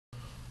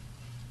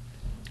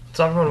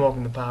So everyone,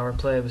 welcome to Power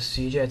Play with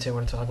CJ. Today I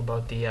want to talk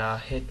about the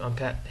hit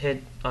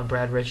on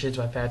Brad Richards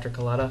by Patrick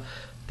Kaleta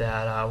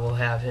that will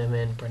have him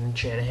in Brendan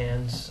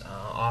Shanahan's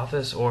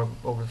office or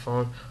over the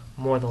phone.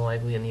 More than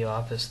likely in the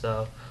office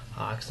though,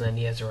 because then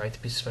he has the right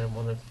to be suspended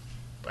more than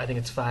I think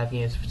it's 5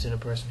 games if it's in a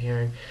person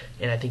hearing,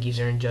 and I think he's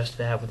earned just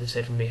that with his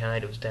hit from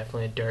behind. It was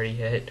definitely a dirty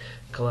hit.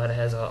 Kaleta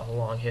has a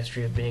long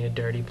history of being a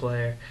dirty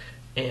player,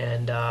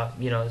 and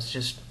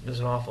it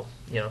was awful.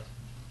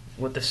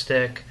 With the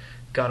stick,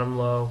 got him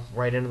low,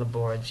 right into the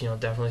boards.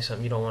 Definitely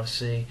something you don't want to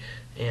see.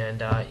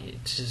 And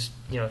it's just,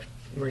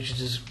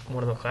 Richards is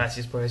one of the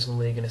classiest players in the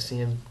league, and to see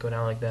him go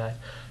down like that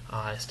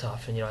is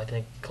tough. And I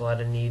think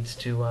Kaleta needs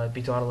to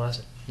be taught a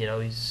lesson.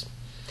 He's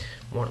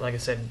more, like I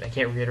said, I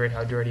can't reiterate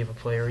how dirty of a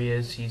player he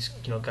is. He's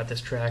got this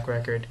track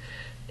record,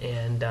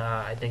 and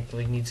I think the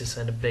league needs to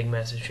send a big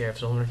message here.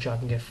 If Zolnarchuk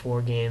can get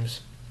 4 games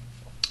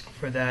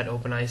for that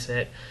open ice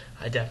hit,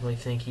 I definitely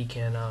think he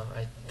can.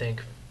 I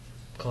think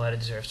Kaleta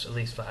deserves at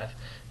least 5,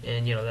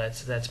 and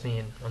that's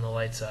being on the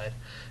light side,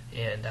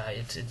 and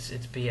it's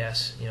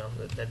BS.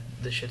 That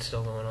this shit's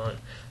still going on.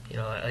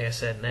 Like I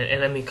said,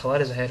 and I mean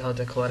Kaleta's a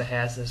headhunter. Kaleta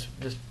has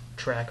this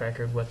track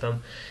record with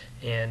him,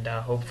 and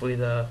hopefully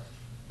the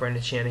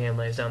Brendan Shanahan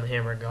lays down the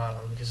hammer and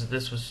got him, because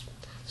this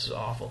is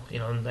awful.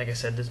 And like I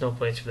said, there's no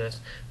place for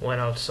this.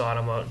 Went out, sought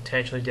him out,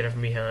 intentionally did it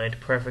from behind,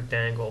 perfect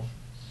angle.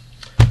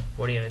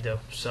 What are you gonna do?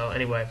 So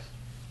anyway,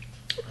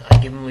 I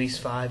give him at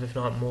least 5, if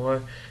not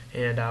more,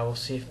 and we'll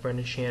see if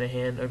Brendan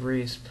Shanahan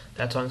agrees.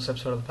 That's on this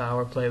episode of the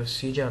Power Play with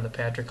CJ on the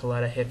Patrick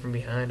Kaleta hit from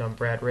behind on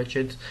Brad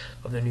Richards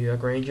of the New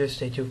York Rangers.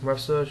 Stay tuned for more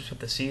episodes of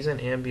the season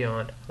and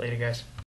beyond. Later, guys.